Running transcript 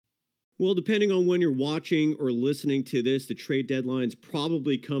Well, depending on when you're watching or listening to this, the trade deadline's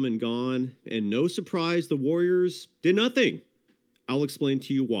probably come and gone. And no surprise, the Warriors did nothing. I'll explain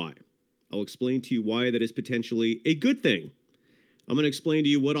to you why. I'll explain to you why that is potentially a good thing. I'm going to explain to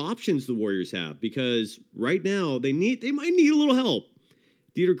you what options the Warriors have, because right now they might need a little help.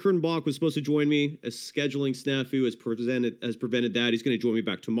 Dieter Kurtenbach was supposed to join me. A scheduling snafu has prevented that. He's going to join me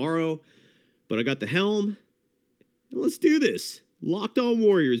back tomorrow. But I got the helm. And let's do this. Locked On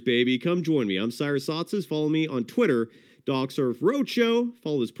Warriors, baby. Come join me. I'm Cyrus Satsas. Follow me on Twitter, DogSurf Roadshow.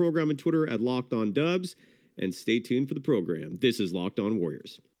 Follow this program on Twitter at Locked On Dubs. And stay tuned for the program. This is Locked On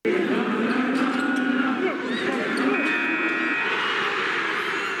Warriors. You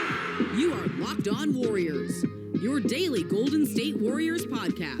are Locked On Warriors, your daily Golden State Warriors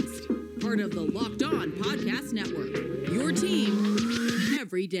podcast. Part of the Locked On Podcast Network, your team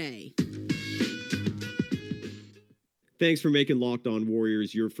every day. Thanks for making Locked On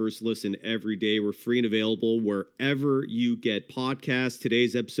Warriors your first listen every day. We're free and available wherever you get podcasts.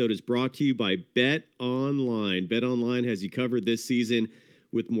 Today's episode is brought to you by Bet Online. Bet Online has you covered this season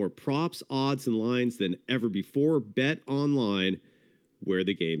with more props, odds, and lines than ever before. Bet Online, where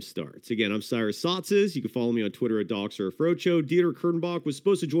the game starts. Again, I'm Cyrus Satsas. You can follow me on Twitter at DogSurf Roadshow. Dieter Kurtenbach was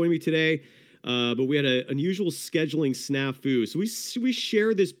supposed to join me today, but we had an unusual scheduling snafu. So we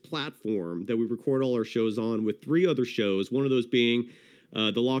share this platform that we record all our shows on with three other shows, one of those being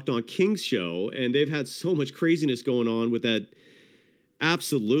the Locked On Kings show, and they've had so much craziness going on with that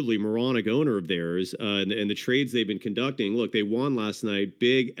absolutely moronic owner of theirs and the trades they've been conducting. Look, they won last night.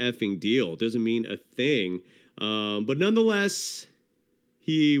 Big effing deal. Doesn't mean a thing. But nonetheless,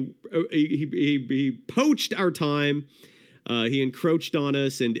 he poached our time. He encroached on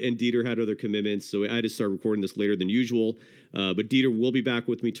us, and Dieter had other commitments, so I had to start recording this later than usual. But Dieter will be back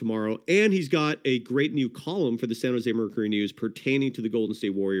with me tomorrow, and he's got a great new column for the San Jose Mercury News pertaining to the Golden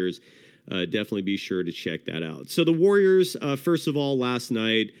State Warriors. Definitely be sure to check that out. So the Warriors, first of all, last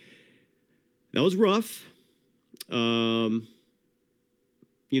night, that was rough. I don't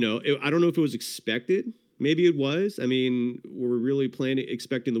know if it was expected. Maybe it was. I mean, we're really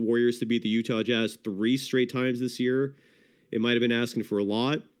expecting the Warriors to beat the Utah Jazz 3 straight times this year. It might have been asking for a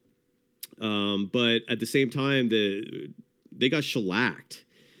lot. But at the same time, they got shellacked.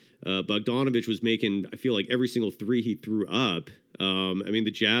 Bogdanovic was making, I feel like, every single three he threw up.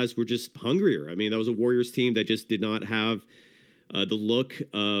 The Jazz were just hungrier. I mean, that was a Warriors team that just did not have the look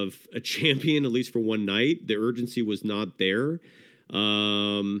of a champion, at least for one night. The urgency was not there.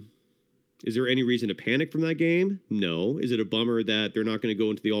 Is there any reason to panic from that game? No. Is it a bummer that they're not going to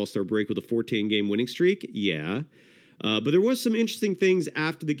go into the All-Star break with a 14-game winning streak? Yeah. But there was some interesting things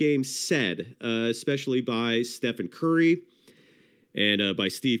after the game said, especially by Stephen Curry and by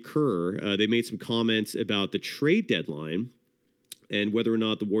Steve Kerr. They made some comments about the trade deadline and whether or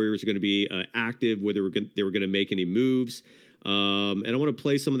not the Warriors are going to be active, whether they were going to make any moves. And I want to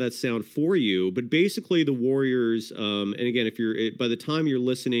play some of that sound for you. But basically, the Warriors, and again, by the time you're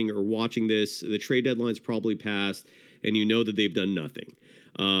listening or watching this, the trade deadline's probably passed, and you know that they've done nothing.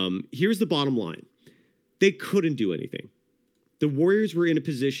 Here's the bottom line. They couldn't do anything. The Warriors were in a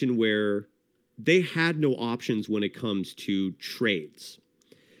position where they had no options when it comes to trades.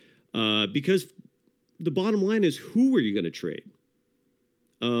 Because the bottom line is, who were you going to trade?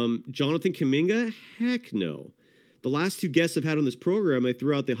 Jonathan Kuminga? Heck no. The last two guests I've had on this program, I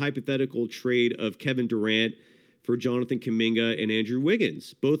threw out the hypothetical trade of Kevin Durant for Jonathan Kuminga and Andrew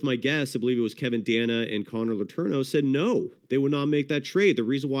Wiggins. Both my guests, I believe it was Kevin Dana and Connor Letourneau, said no, they would not make that trade. The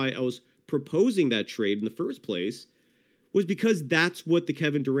reason why I was proposing that trade in the first place was because that's what the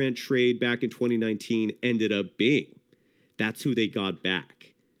Kevin Durant trade back in 2019 ended up being. That's who they got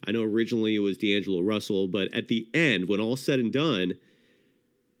back. I know originally it was D'Angelo Russell, but at the end, when all said and done,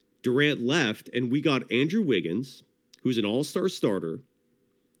 Durant left and we got Andrew Wiggins, who's an all-star starter,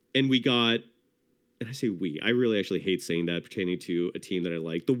 and we got, and I say we, I really actually hate saying that pertaining to a team that I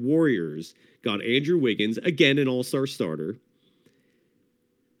like. The Warriors got Andrew Wiggins, again an all-star starter,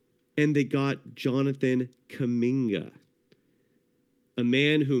 and they got Jonathan Kuminga, a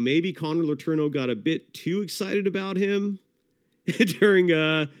man who maybe Connor Letourneau got a bit too excited about him during,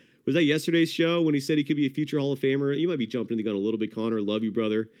 was that yesterday's show when he said he could be a future Hall of Famer? You might be jumping the gun a little bit, Connor. Love you,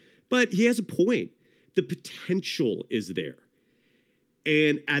 brother. But he has a point. The potential is there.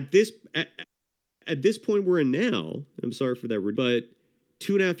 And at this point we're in now, I'm sorry for that word, but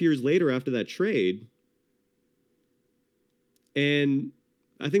 2.5 years later after that trade, and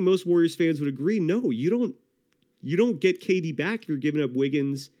I think most Warriors fans would agree, no, you don't get KD back if you're giving up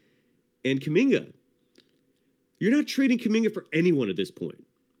Wiggins and Kuminga. You're not trading Kuminga for anyone at this point.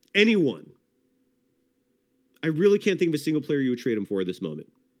 Anyone. I really can't think of a single player you would trade him for at this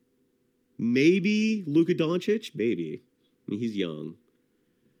moment. Maybe Luka Doncic. Maybe. I mean, he's young.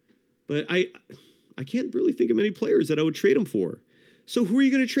 But I can't really think of many players that I would trade him for. So who are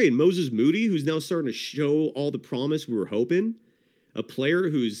you going to trade? Moses Moody, who's now starting to show all the promise we were hoping? A player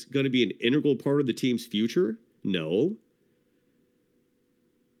who's going to be an integral part of the team's future? No.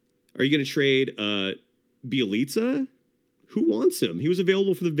 Are you going to trade Bjelica? Who wants him? He was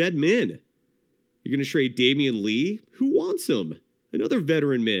available for the vet min. You're going to trade Damian Lee? Who wants him? Another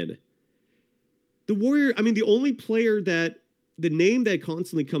veteran min. The Warrior, I mean, the only player that, the name that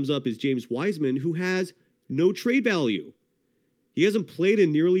constantly comes up is James Wiseman, who has no trade value. He hasn't played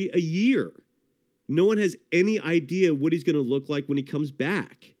in nearly a year. No one has any idea what he's going to look like when he comes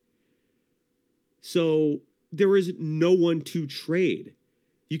back. So there is no one to trade.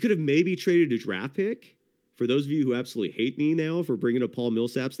 You could have maybe traded a draft pick. For those of you who absolutely hate me now for bringing up Paul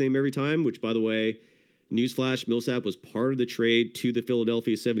Millsap's name every time, which, by the way, newsflash, Millsap was part of the trade to the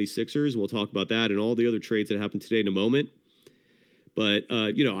Philadelphia 76ers. We'll talk about that and all the other trades that happened today in a moment. But,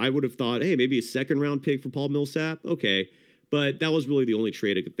 I would have thought, hey, maybe a second-round pick for Paul Millsap. Okay. But that was really the only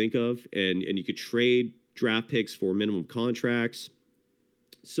trade I could think of. And you could trade draft picks for minimum contracts.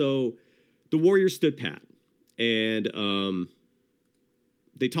 So the Warriors stood pat. And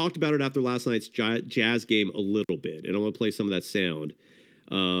they talked about it after last night's Jazz game a little bit. And I want to play some of that sound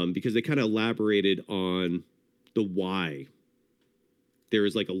because they kind of elaborated on the why there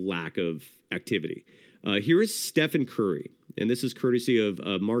is like a lack of activity. Here is Stephen Curry. And this is courtesy of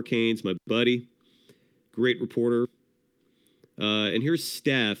Mark Haynes, my buddy, great reporter. And here's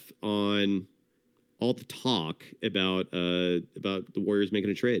Steph on all the talk about the Warriors making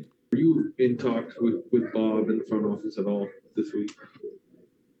a trade. Are you in talks with Bob in the front office at all this week?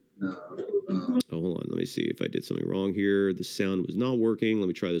 No. Hold on. Let me see if I did something wrong here. The sound was not working. Let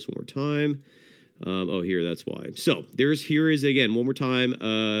me try this one more time. Here, that's why. So here is again, one more time,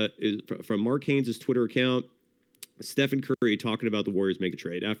 from Mark Haynes' Twitter account. Stephen Curry talking about the Warriors make a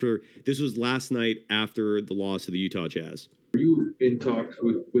trade. This was last night after the loss to the Utah Jazz. Are you in talks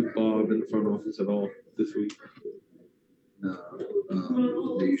with Bob in the front office at all this week? No.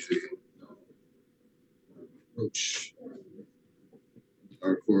 They usually approach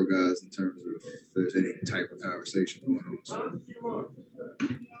our core guys in terms of if there's any type of conversation going on. So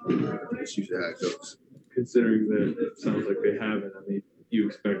that's usually how it goes. Considering that it sounds like they haven't, I mean, you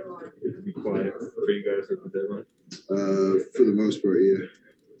expect it to be quiet for you guys at the deadline? For the most part, yeah.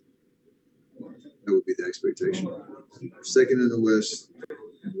 That would be the expectation. Second in the West,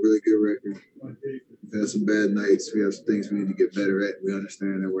 really good record. We've had some bad nights. We have some things we need to get better at. We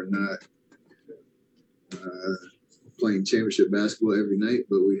understand that we're not playing championship basketball every night,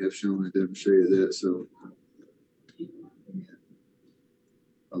 but we have shown and demonstrated that. So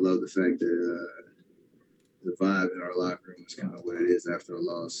I love the fact that the vibe in our locker room is kind of what it is after a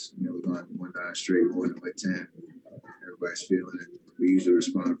loss. We've gone 1-9 straight, more than 10. Everybody's feeling it. We usually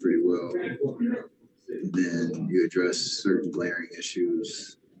respond pretty well. And then you address certain glaring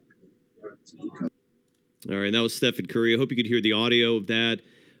issues. All right, that was Stephen Curry. I hope you could hear the audio of that.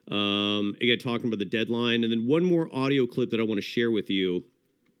 Again, talking about the deadline. And then one more audio clip that I want to share with you.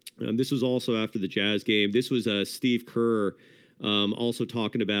 This was also after the Jazz game. This was Steve Kerr also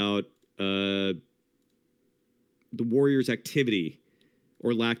talking about the Warriors' activity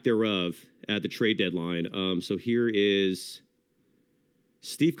or lack thereof at the trade deadline. So here is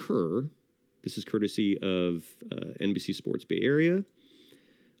Steve Kerr. This is courtesy of NBC Sports Bay Area.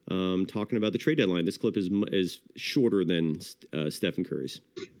 Talking about the trade deadline. This clip is shorter than Stephen Curry's.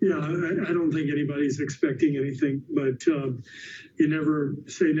 Yeah, I don't think anybody's expecting anything, but you never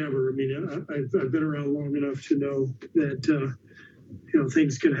say never. I mean, I've been around long enough to know that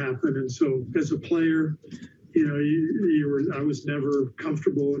things can happen, and so as a player, I was never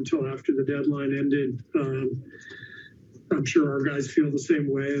comfortable until after the deadline ended. I'm sure our guys feel the same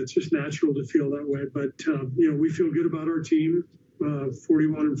way. It's just natural to feel that way, but we feel good about our team.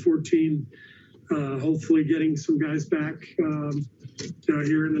 41-14, hopefully getting some guys back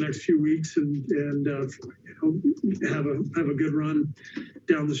here in the next few weeks and have a good run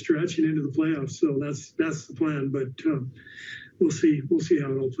down the stretch and into the playoffs. So that's the plan, but we'll see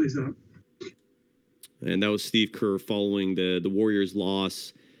how it all plays out. And that was Steve Kerr following the Warriors'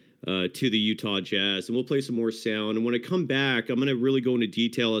 loss to the Utah Jazz. And we'll play some more sound. And when I come back, I'm going to really go into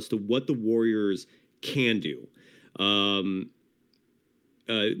detail as to what the Warriors can do.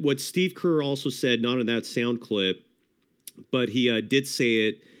 What Steve Kerr also said, not in that sound clip, but he did say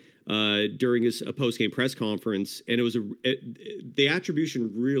it during his post-game press conference, and it was the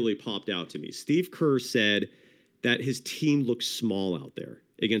attribution really popped out to me. Steve Kerr said that his team looks small out there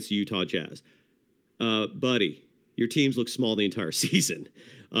against the Utah Jazz. Buddy, your teams look small the entire season.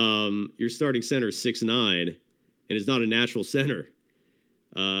 Your starting center is 6'9", and is not a natural center.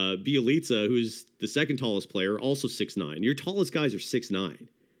 Bielitsa, who's the second tallest player, also 6'9". Your tallest guys are 6'9".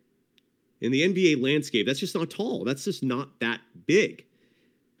 In the NBA landscape, that's just not tall. That's just not that big.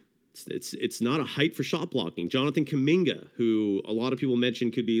 It's not a height for shot blocking. Jonathan Kuminga, who a lot of people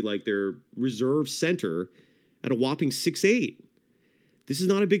mention could be like their reserve center, at a whopping 6'8". This is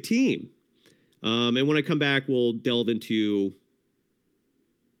not a big team. And when I come back, we'll delve into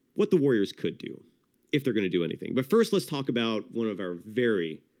what the Warriors could do if they're going to do anything. But first, let's talk about one of our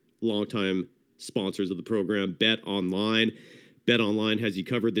very longtime sponsors of the program, Bet Online. Bet Online has you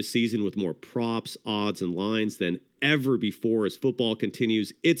covered this season with more props, odds, and lines than ever before as football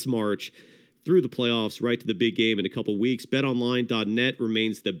continues its march through the playoffs right to the big game in a couple weeks. BetOnline.net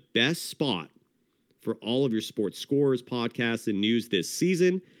remains the best spot for all of your sports scores, podcasts, and news this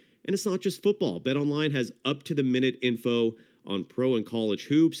season. And it's not just football. BetOnline has up-to-the-minute info on pro and college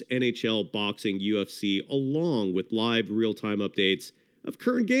hoops, NHL, boxing, UFC, along with live real-time updates of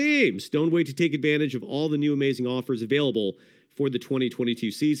current games. Don't wait to take advantage of all the new amazing offers available for the 2022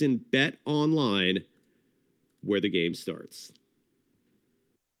 season. Bet Online, where the game starts.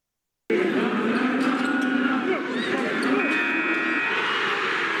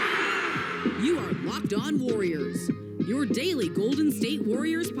 You are Locked On Warriors, your daily Golden State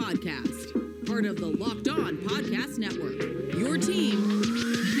Warriors podcast. Part of the Locked On Podcast Network, your team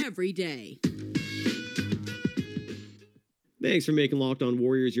every day. Thanks for making Locked On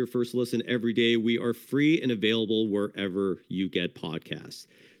Warriors your first listen every day. We are free and available wherever you get podcasts.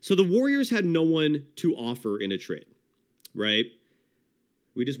 So the Warriors had no one to offer in a trade, right?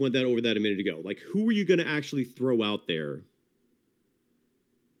 We just went over that a minute ago. Like, who are you going to actually throw out there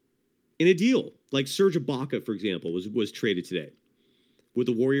in a deal? Like Serge Ibaka, for example, was traded today. Would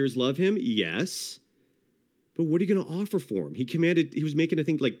the Warriors love him? Yes. But what are you going to offer for him? He was making, I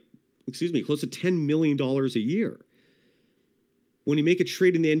think, close to $10 million a year. When you make a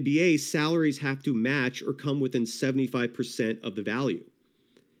trade in the NBA, salaries have to match or come within 75% of the value.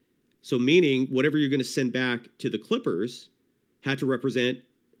 So meaning whatever you're going to send back to the Clippers had to represent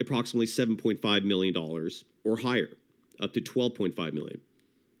approximately $7.5 million or higher, up to $12.5 million.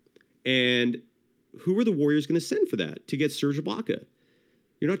 And who are the Warriors going to send for that to get Serge Ibaka?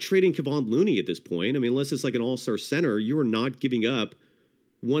 You're not trading Kevon Looney at this point. I mean, unless it's like an all-star center, you are not giving up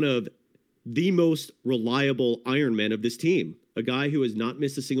one of the most reliable Ironmen of this team, a guy who has not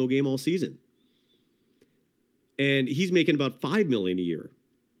missed a single game all season. And he's making about $5 million a year.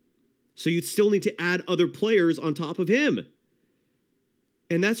 So you'd still need to add other players on top of him.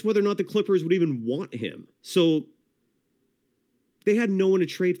 And that's whether or not the Clippers would even want him. So they had no one to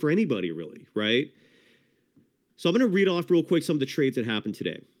trade for anybody, really, right? So I'm going to read off real quick some of the trades that happened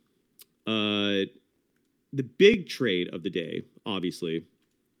today. The big trade of the day, obviously,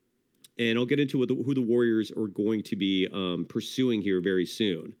 and I'll get into who the Warriors are going to be pursuing here very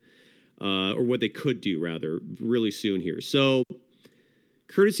soon, or what they could do, rather, really soon here. So,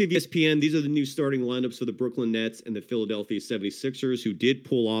 courtesy of ESPN, these are the new starting lineups for the Brooklyn Nets and the Philadelphia 76ers, who did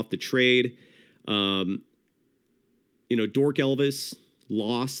pull off the trade. Dork Elvis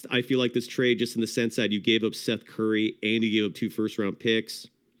lost, I feel like, this trade, just in the sense that you gave up Seth Curry and you gave up 2 first-round picks.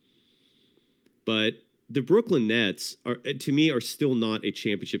 But the Brooklyn Nets, to me, are still not a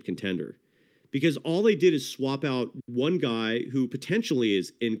championship contender, because all they did is swap out one guy who potentially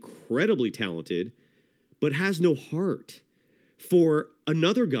is incredibly talented but has no heart for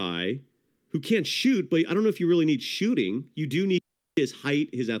another guy who can't shoot. But I don't know if you really need shooting. You do need his height,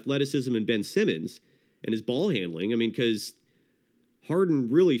 his athleticism, and Ben Simmons and his ball handling. I mean, because Harden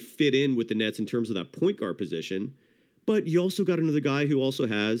really fit in with the Nets in terms of that point guard position. But you also got another guy who also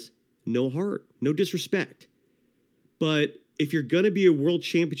has no heart, no disrespect. But if you're going to be a world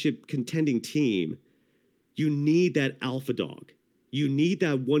championship contending team, you need that alpha dog. You need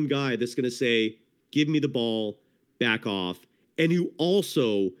that one guy that's going to say, give me the ball, back off, and who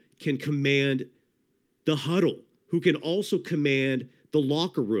also can command the huddle, who can also command the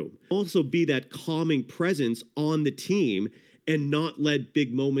locker room, also be that calming presence on the team and not let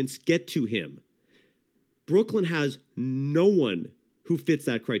big moments get to him. Brooklyn has no one who fits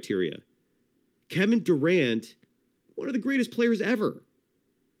that criteria. Kevin Durant, one of the greatest players ever,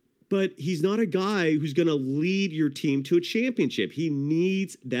 but he's not a guy who's going to lead your team to a championship. He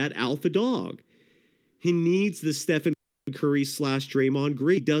needs that alpha dog. He needs the Stephen Curry / Draymond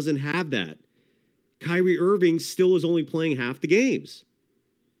Green. He doesn't have that. Kyrie Irving still is only playing half the games.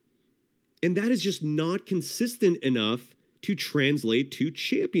 And that is just not consistent enough to translate to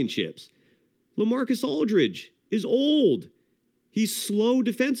championships. LaMarcus Aldridge is old. He's slow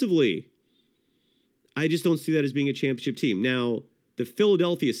defensively. I just don't see that as being a championship team. Now, the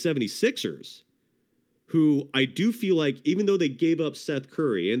Philadelphia 76ers, who I do feel like, even though they gave up Seth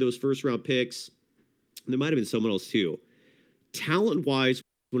Curry and those first-round picks, there might have been someone else too, talent-wise,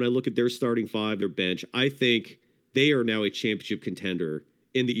 when I look at their starting five, their bench, I think they are now a championship contender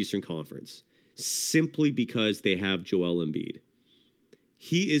in the Eastern Conference, simply because they have Joel Embiid.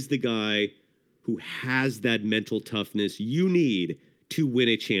 He is the guy who has that mental toughness you need to win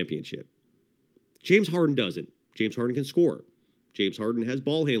a championship. James Harden doesn't. James Harden can score. James Harden has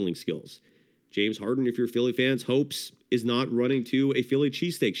ball handling skills. James Harden, if you're Philly fans, hopes is not running to a Philly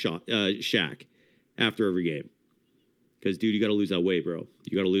cheesesteak shack after every game. Because, dude, you got to lose that weight, bro.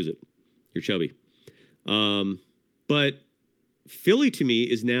 You got to lose it. You're chubby. But Philly, to me,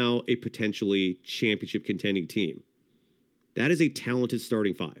 is now a potentially championship contending team. That is a talented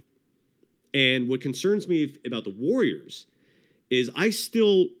starting five. And what concerns me about the Warriors is I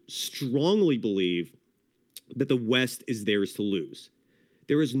still strongly believe that the West is theirs to lose.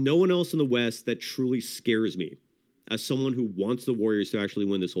 There is no one else in the West that truly scares me as someone who wants the Warriors to actually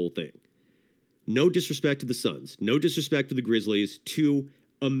win this whole thing. No disrespect to the Suns. No disrespect to the Grizzlies. Two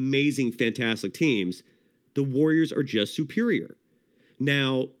amazing, fantastic teams. The Warriors are just superior.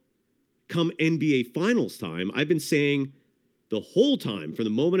 Now, come NBA Finals time, I've been saying the whole time, from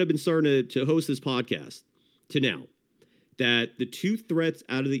the moment I've been starting to host this podcast to now, that the two threats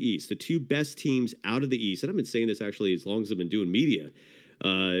out of the East, the two best teams out of the East, and I've been saying this actually as long as I've been doing media.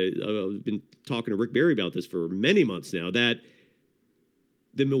 I've been talking to Rick Barry about this for many months now, that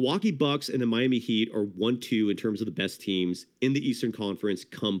the Milwaukee Bucks and the Miami Heat are 1-2 in terms of the best teams in the Eastern Conference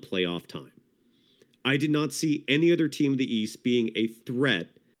come playoff time. I did not see any other team in the East being a threat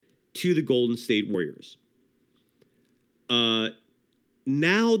to the Golden State Warriors.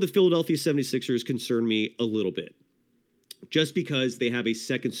 Now the Philadelphia 76ers concern me a little bit, just because they have a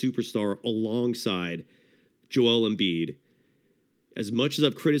second superstar alongside Joel Embiid. As much as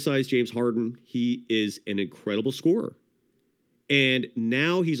I've criticized James Harden, he is an incredible scorer. And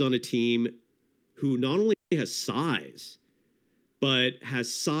now he's on a team who not only has size, but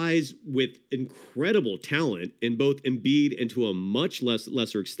has size with incredible talent in both Embiid and, to a much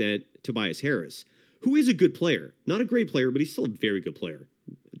lesser extent, Tobias Harris, who is a good player. Not a great player, but he's still a very good player.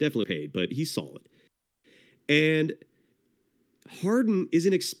 Definitely paid, but he's solid. And Harden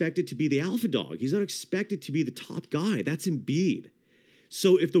isn't expected to be the alpha dog. He's not expected to be the top guy. That's Embiid.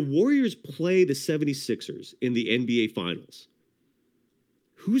 So if the Warriors play the 76ers in the NBA Finals,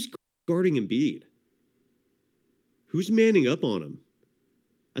 who's guarding Embiid? Who's manning up on him?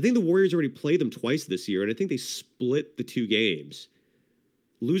 I think the Warriors already played them twice this year, and I think they split the two games,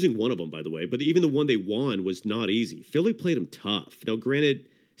 losing one of them, by the way. But even the one they won was not easy. Philly played them tough. Now, granted,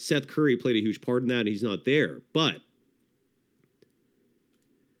 Seth Curry played a huge part in that, and he's not there. But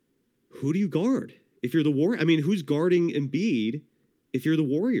who do you guard if you're the Warriors? I mean, who's guarding Embiid if you're the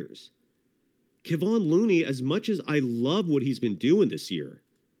Warriors? Kevon Looney, as much as I love what he's been doing this year,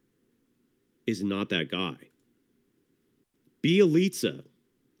 is not that guy. Bjelica,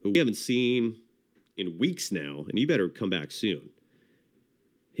 who we haven't seen in weeks now, and he better come back soon.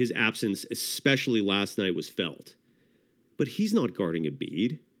 His absence, especially last night, was felt. But he's not guarding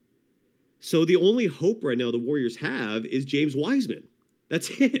Embiid. So the only hope right now the Warriors have is James Wiseman. That's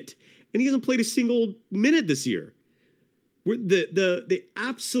it. And he hasn't played a single minute this year. The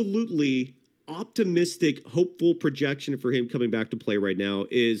absolutely optimistic, hopeful projection for him coming back to play right now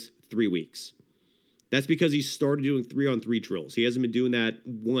is 3 weeks. That's because he started doing 3-on-3 drills. He hasn't been doing that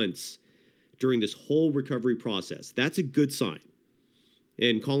once during this whole recovery process. That's a good sign.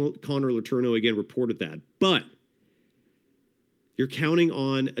 And Connor Letourneau, again, reported that. But you're counting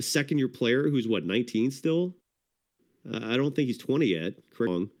on a second-year player who's, 19 still? I don't think he's 20 yet.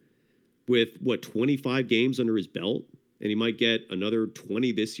 Correct. With, 25 games under his belt? And he might get another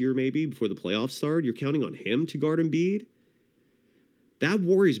 20 this year maybe before the playoffs start. You're counting on him to guard Embiid? That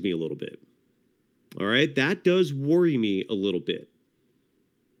worries me a little bit. All right? That does worry me a little bit.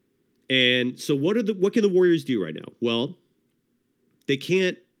 And so what can the Warriors do right now? Well, they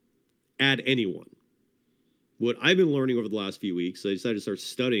can't add anyone. What I've been learning over the last few weeks, I decided to start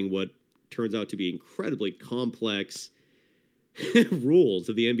studying what turns out to be incredibly complex rules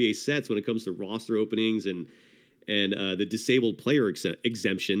of the NBA sets when it comes to roster openings and the disabled player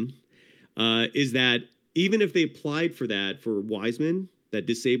exemption, is that even if they applied for that for Wiseman, that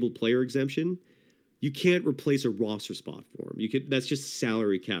disabled player exemption, you can't replace a roster spot for him. That's just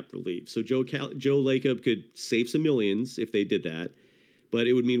salary cap relief. So Joe Lacob could save some millions if they did that, but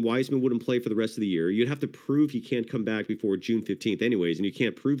it would mean Wiseman wouldn't play for the rest of the year. You'd have to prove he can't come back before June 15th anyways, and you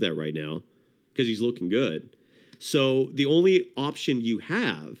can't prove that right now because he's looking good. So the only option you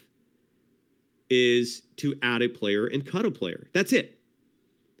have is to add a player and cut a player. That's it.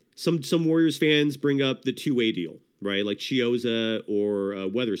 Some Warriors fans bring up the two-way deal, right? Like Chiozza or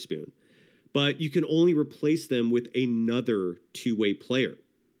Weatherspoon. But you can only replace them with another two-way player.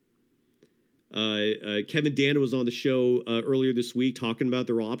 Kevin Dana was on the show earlier this week talking about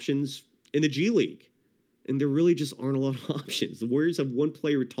their options in the G League. And there really just aren't a lot of options. The Warriors have one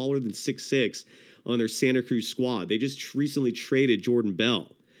player taller than 6'6" on their Santa Cruz squad. They just recently traded Jordan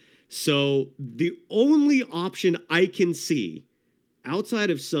Bell. So the only option I can see outside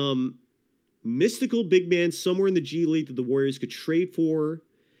of some mystical big man somewhere in the G League that the Warriors could trade for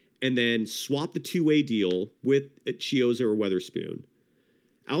and then swap the two-way deal with Chiozza or Weatherspoon.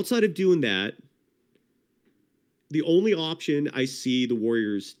 Outside of doing that, the only option I see the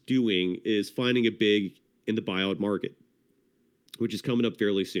Warriors doing is finding a big in the buyout market, which is coming up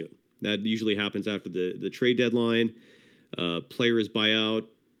fairly soon. That usually happens after the trade deadline. Teams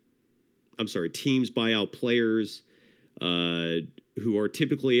buy out players who are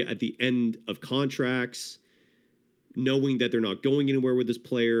typically at the end of contracts, knowing that they're not going anywhere with this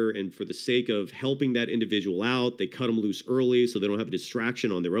player, and for the sake of helping that individual out, they cut them loose early so they don't have a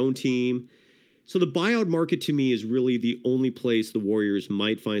distraction on their own team. So the buyout market to me is really the only place the Warriors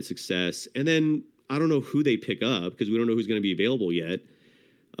might find success. And then I don't know who they pick up because we don't know who's going to be available yet.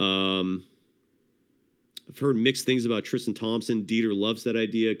 I've heard mixed things about Tristan Thompson. Dieter loves that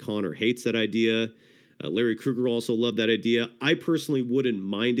idea. Connor hates that idea. Larry Krueger also loved that idea. I personally wouldn't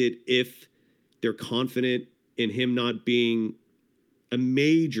mind it if they're confident in him not being a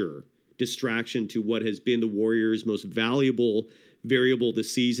major distraction to what has been the Warriors' most valuable variable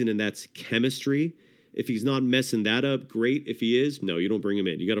this season, and that's chemistry. If he's not messing that up, great. If he is, no, you don't bring him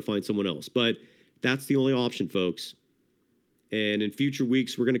in. You got to find someone else. But that's the only option, folks. And in future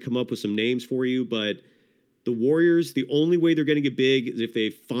weeks, we're going to come up with some names for you. But the Warriors, the only way they're going to get big is if they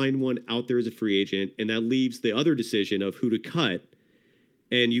find one out there as a free agent, and that leaves the other decision of who to cut.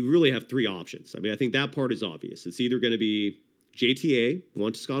 And you really have three options. I mean, I think that part is obvious. It's either going to be JTA,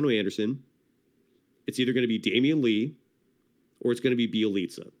 Juan Toscano Anderson. It's either going to be Damian Lee, or it's going to be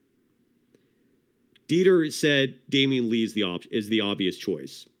Bjelica. Dieter said Damian Lee is the obvious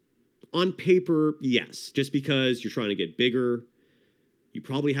choice. On paper, yes, just because you're trying to get bigger. You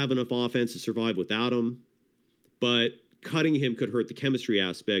probably have enough offense to survive without him. But cutting him could hurt the chemistry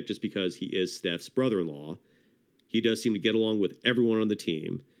aspect just because he is Steph's brother-in-law. He does seem to get along with everyone on the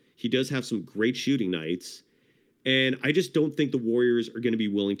team. He does have some great shooting nights. And I just don't think the Warriors are going to be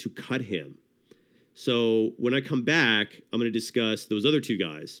willing to cut him. So when I come back, I'm going to discuss those other two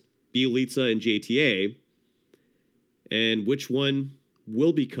guys, Bjelica and JTA, and which one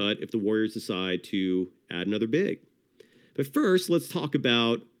will be cut if the Warriors decide to add another big. But first, let's talk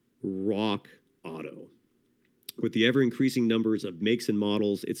about Rock Auto. With the ever-increasing numbers of makes and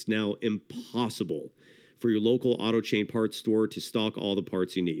models, it's now impossible for your local auto chain parts store to stock all the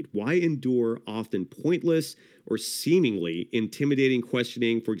parts you need. Why endure often pointless or seemingly intimidating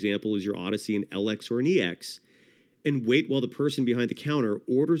questioning, for example, is your Odyssey an LX or an EX, and wait while the person behind the counter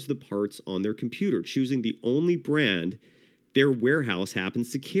orders the parts on their computer, choosing the only brand their warehouse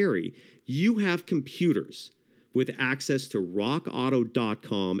happens to carry? You have computers with access to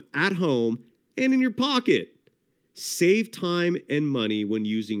rockauto.com at home and in your pocket. Save time and money when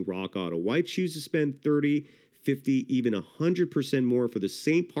using Rock Auto. Why choose to spend 30, 50, even 100% more for the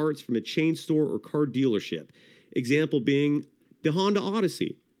same parts from a chain store or car dealership? Example being the Honda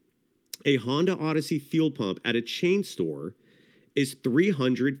Odyssey. A Honda Odyssey fuel pump at a chain store is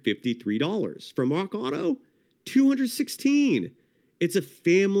 $353. From Rock Auto, $216. It's a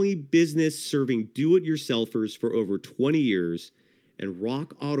family business serving do-it-yourselfers for over 20 years, and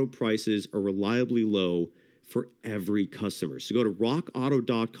Rock Auto prices are reliably low for every customer. So go to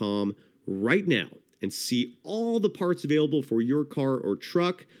rockauto.com right now and see all the parts available for your car or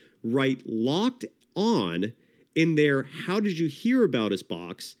truck. Write Locked On in their How Did You Hear About Us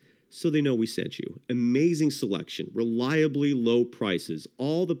box so they know we sent you. Amazing selection, reliably low prices,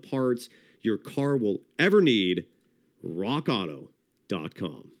 all the parts your car will ever need.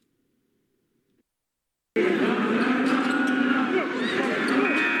 rockauto.com.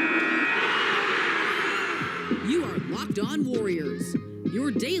 You are Locked On Warriors,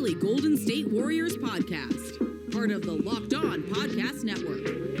 your daily Golden State Warriors podcast. Part of the Locked On Podcast Network,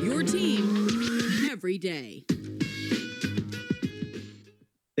 your team every day.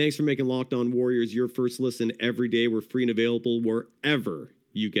 Thanks for making Locked On Warriors your first listen every day. We're free and available wherever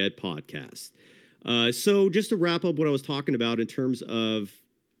you get podcasts. So just to wrap up what I was talking about in terms of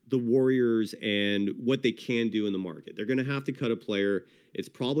the Warriors and what they can do in the market. They're going to have to cut a player. It's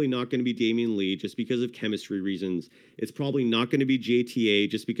probably not going to be Damian Lee just because of chemistry reasons. It's probably not going to be JTA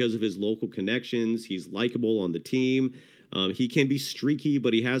just because of his local connections. He's likable on the team. He can be streaky,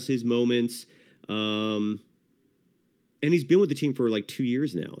 but he has his moments. And he's been with the team for like 2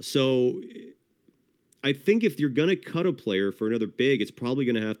 years now. So I think if you're going to cut a player for another big, it's probably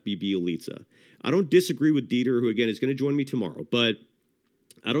going to have to be Bjelica. I don't disagree with Dieter, who, again, is going to join me tomorrow. But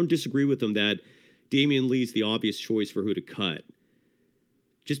I don't disagree with him that Damian Lee's the obvious choice for who to cut.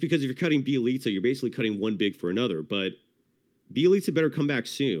 Just because if you're cutting Bjelica, you're basically cutting one big for another. But Bjelica better come back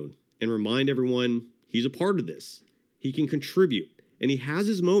soon and remind everyone he's a part of this. He can contribute. And he has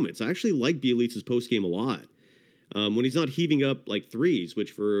his moments. I actually like Bjelica's postgame a lot. When he's not heaving up like threes,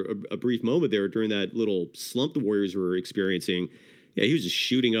 which for a brief moment there during that little slump the Warriors were experiencing, yeah, he was just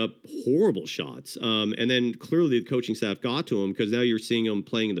shooting up horrible shots. And then clearly the coaching staff got to him because now you're seeing him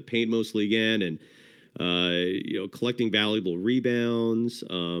playing in the paint mostly again and, collecting valuable rebounds,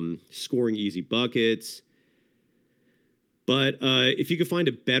 scoring easy buckets. But if you could find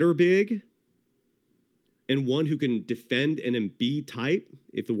a better big and one who can defend an Embiid type,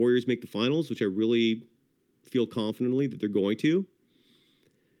 if the Warriors make the finals, which I really feel confidently that they're going to,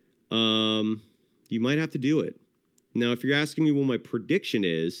 you might have to do it. Now, if you're asking me what my prediction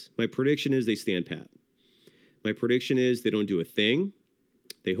is they stand pat. My prediction is they don't do a thing.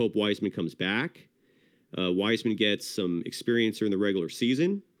 They hope Wiseman comes back. Wiseman gets some experience during the regular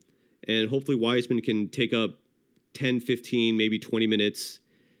season. And hopefully Wiseman can take up 10, 15, maybe 20 minutes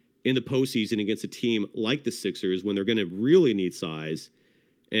in the postseason against a team like the Sixers when they're going to really need size.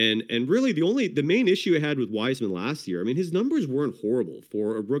 And really the main issue I had with Wiseman last year, I mean, his numbers weren't horrible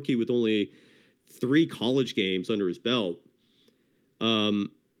for a rookie with only 3 college games under his belt.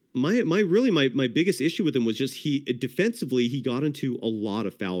 My biggest issue with him was just defensively he got into a lot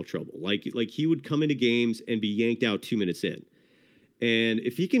of foul trouble. Like he would come into games and be yanked out 2 minutes in. And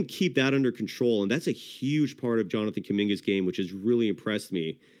if he can keep that under control, and that's a huge part of Jonathan Kuminga's game, which has really impressed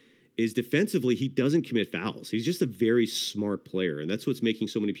me, is defensively he doesn't commit fouls. He's just a very smart player, and that's what's making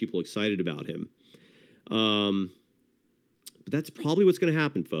so many people excited about him. But that's probably what's going to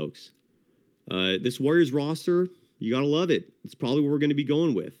happen, folks. This Warriors roster, you got to love it. It's probably what we're going to be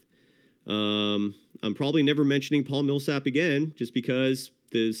going with. I'm probably never mentioning Paul Millsap again just because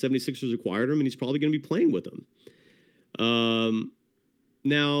the 76ers acquired him, and he's probably going to be playing with them.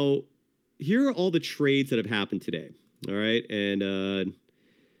 Now, here are all the trades that have happened today. All right, and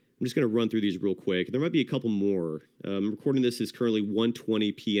I'm just going to run through these real quick. There might be a couple more. I'm recording this is currently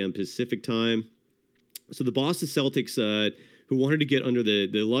 1:20 p.m. Pacific time. So the Boston Celtics, who wanted to get under the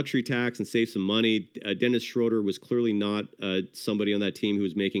luxury tax and save some money, Dennis Schroeder was clearly not somebody on that team who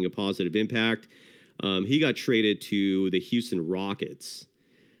was making a positive impact. He got traded to the Houston Rockets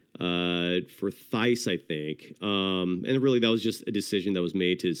for Theis, I think. And really, that was just a decision that was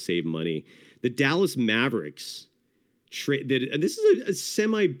made to save money. The Dallas Mavericks traded, and this is a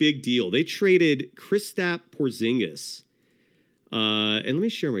semi-big deal. They traded Kristaps Porzingis. And let me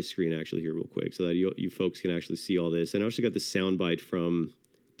share my screen actually here real quick so that you folks can actually see all this. And I also got the soundbite from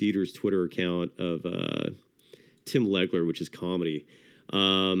Dieter's Twitter account of Tim Legler, which is comedy.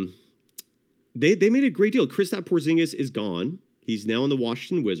 They made a great deal. Kristaps Porzingis is gone. He's now in the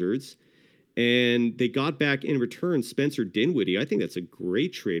Washington Wizards. And they got back in return Spencer Dinwiddie. I think that's a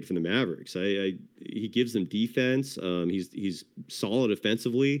great trade for the Mavericks. He gives them defense. He's solid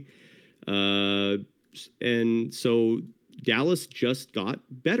offensively. And so Dallas just got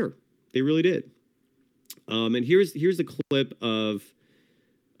better. They really did. And here's the clip of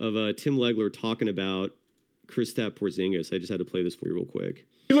Tim Legler talking about Kristaps Porzingis. I just had to play this for you real quick.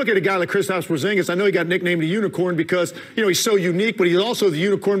 You look at a guy like Kristaps Porzingis, I know he got nicknamed the unicorn because, he's so unique, but he's also the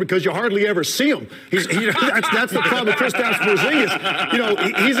unicorn because you hardly ever see him. That's the problem with Kristaps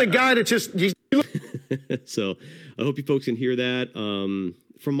Porzingis. He's a guy that just... So I hope you folks can hear that.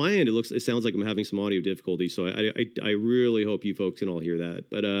 From my end, it sounds like I'm having some audio difficulties, so I really hope you folks can all hear that.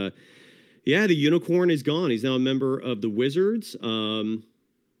 But yeah, the unicorn is gone. He's now a member of the Wizards.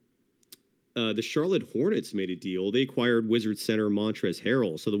 The Charlotte Hornets made a deal. They acquired Wizards center Montrezl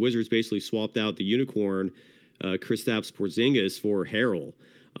Harrell. So the Wizards basically swapped out the unicorn, Kristaps Porzingis, for Harrell.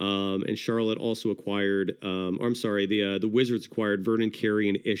 And Charlotte also acquired, the Wizards acquired Vernon Carey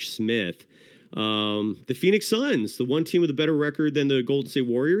and Ish Smith. The Phoenix Suns, the one team with a better record than the Golden State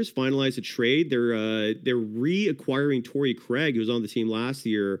Warriors, finalized a trade. They're reacquiring Torrey Craig, who was on the team last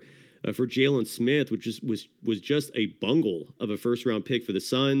year, for Jalen Smith, which was just a bungle of a first-round pick for the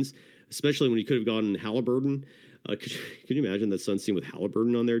Suns, especially when he could have gotten Halliburton. Could you imagine that Suns team with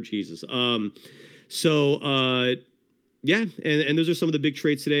Halliburton on there? Jesus. So Yeah, and those are some of the big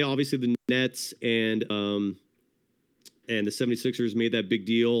trades today. Obviously, the Nets and the 76ers made that big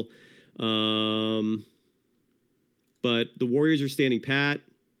deal. But the Warriors are standing pat.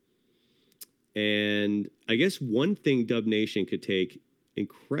 And I guess one thing Dub Nation could take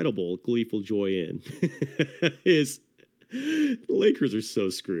incredible gleeful joy in is the Lakers are so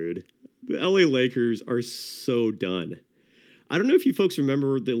screwed. The LA Lakers are so done. I don't know if you folks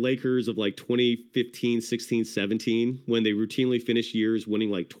remember the Lakers of like 2015, 16, 17, when they routinely finished years winning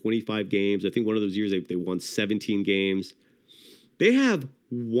like 25 games. I think one of those years they won 17 games. They have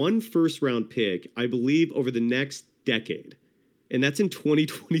one first round pick, I believe, over the next decade. And that's in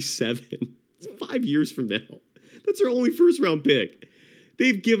 2027. It's 5 years from now. That's their only first round pick.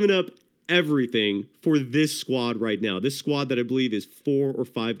 They've given up everything for this squad right now. This squad that I believe is 4 or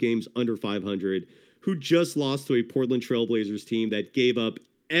 5 games under 500, who just lost to a Portland Trailblazers team that gave up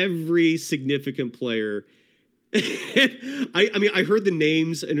every significant player. I mean, I heard the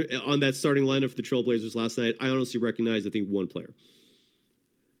names on that starting lineup for the Trailblazers last night. I honestly recognized, I think, one player.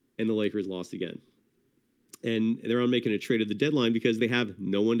 And the Lakers lost again. And they're on making a trade at the deadline because they have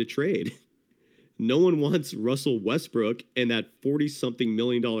no one to trade. No one wants Russell Westbrook and that $40-something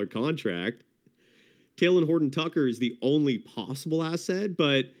million contract. Talen Horton-Tucker is the only possible asset,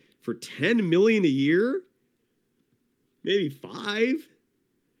 but for $10 million a year, maybe 5.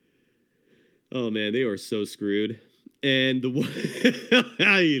 Oh man, they are so screwed. And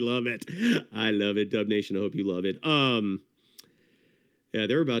I love it. I love it. Dub Nation, I hope you love it. Yeah,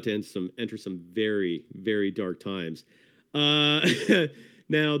 they're about to enter some very, very dark times.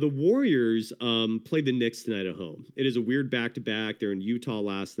 Now, the Warriors played the Knicks tonight at home. It is a weird back-to-back. They're in Utah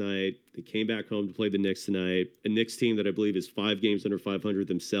last night. They came back home to play the Knicks tonight. A Knicks team that I believe is 5 games under 500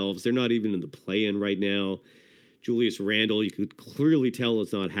 themselves. They're not even in the play-in right now. Julius Randle, you could clearly tell,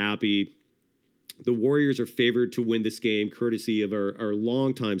 is not happy. The Warriors are favored to win this game, courtesy of our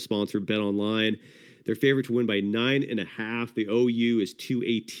longtime sponsor, BetOnline. They're favored to win by 9.5. The OU is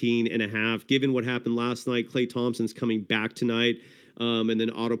 218.5. Given what happened last night, Klay Thompson's coming back tonight. And then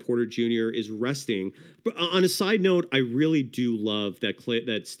Otto Porter Jr. is resting. But on a side note, I really do love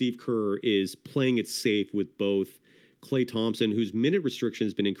that Steve Kerr is playing it safe with both Klay Thompson, whose minute restriction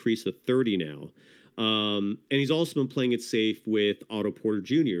has been increased to 30 now. And he's also been playing it safe with Otto Porter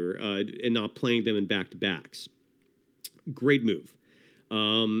Jr. And not playing them in back-to-backs. Great move.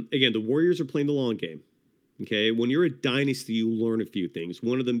 Again, the Warriors are playing the long game. Okay, when you're a dynasty, you learn a few things.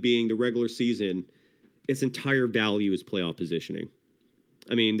 One of them being the regular season, its entire value is playoff positioning.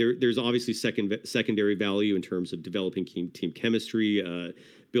 I mean, there's obviously secondary value in terms of developing team chemistry,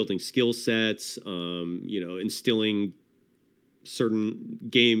 building skill sets, instilling certain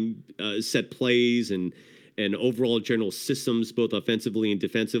game set plays and overall general systems, both offensively and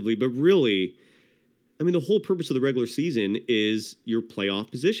defensively. But really, I mean, the whole purpose of the regular season is your playoff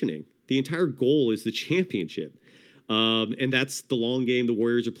positioning. The entire goal is the championship. And that's the long game the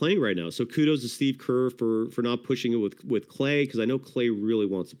Warriors are playing right now. So kudos to Steve Kerr for not pushing it with Klay, because I know Klay really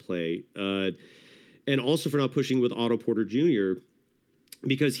wants to play. And also for not pushing with Otto Porter Jr.,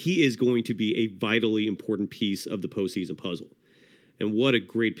 because he is going to be a vitally important piece of the postseason puzzle. And what a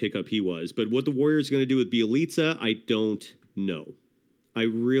great pickup he was. But what the Warriors are going to do with Bjelica, I don't know. I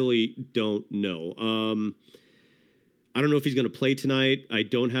really don't know. I don't know if he's going to play tonight. I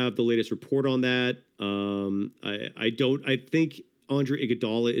don't have the latest report on that. I think Andre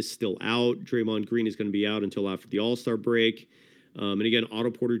Iguodala is still out. Draymond Green is going to be out until after the All-Star break. And again,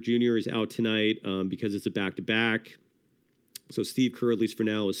 Otto Porter Jr. is out tonight because it's a back-to-back. So Steve Kerr, at least for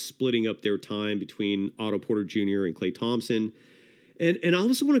now, is splitting up their time between Otto Porter Jr. and Klay Thompson. And I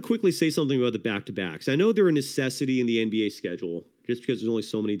also want to quickly say something about the back-to-backs. I know they're a necessity in the NBA schedule just because there's only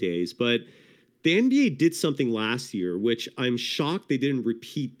so many days, but the NBA did something last year, which I'm shocked they didn't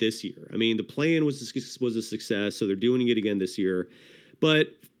repeat this year. I mean, the play-in was a success, so they're doing it again this year.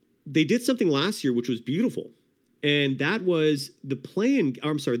 But they did something last year which was beautiful, and that was the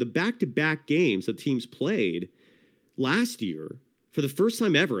back-to-back games that teams played last year for the first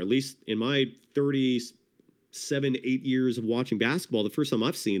time ever, at least in my 37, 8 years of watching basketball, the first time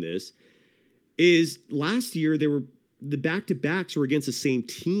I've seen this, is last year the back-to-backs were against the same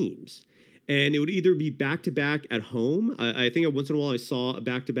teams. And it would either be back-to-back at home. I think once in a while I saw a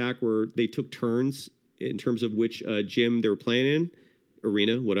back-to-back where they took turns in terms of which gym they were playing in,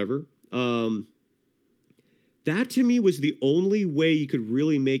 arena, whatever. That to me was the only way you could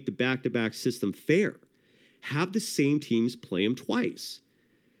really make the back-to-back system fair. Have the same teams play them twice.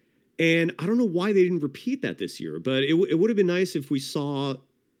 And I don't know why they didn't repeat that this year, but it would have been nice if we saw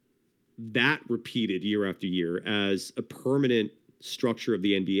that repeated year after year as a permanent structure of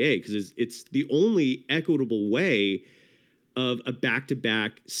the NBA, because it's the only equitable way of a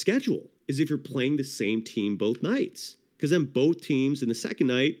back-to-back schedule is if you're playing the same team both nights, because then both teams in the second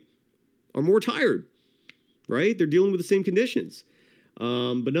night are more tired, right? They're dealing with the same conditions.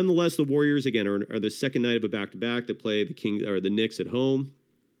 But nonetheless, the Warriors, again, are the second night of a back-to-back. They play the Knicks at home.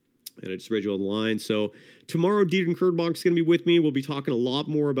 And I just read you on the line. So tomorrow, Dieter Kernbach is going to be with me. We'll be talking a lot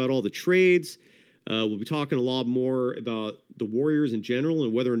more about all the trades. We'll be talking a lot more about the Warriors in general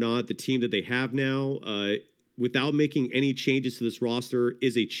and whether or not the team that they have now, without making any changes to this roster,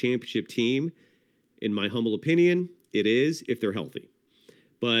 is a championship team. In my humble opinion, it is if they're healthy.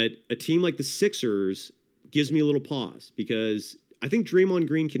 But a team like the Sixers gives me a little pause because I think Draymond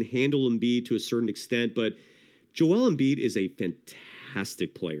Green can handle Embiid to a certain extent, but Joel Embiid is a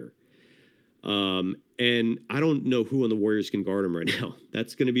fantastic player. And I don't know who on the Warriors can guard him right now.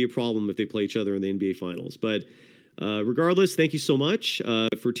 That's going to be a problem if they play each other in the NBA Finals. But regardless, thank you so much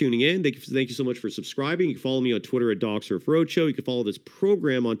for tuning in. Thank you so much for subscribing. You can follow me on Twitter at DocSurf Roadshow. You can follow this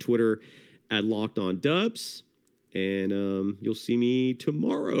program on Twitter at Locked On Dubs. And you'll see me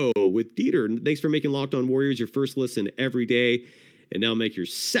tomorrow with Dieter. Thanks for making Locked On Warriors your first listen every day. And now make your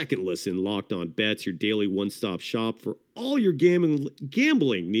second listen Locked On Bets, your daily one-stop shop for all your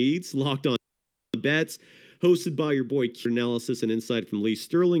gambling needs. Locked On Bets, hosted by your boy, analysis and insight from Lee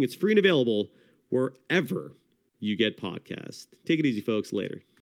Sterling. It's free and available wherever you get podcasts. Take it easy, folks. Later.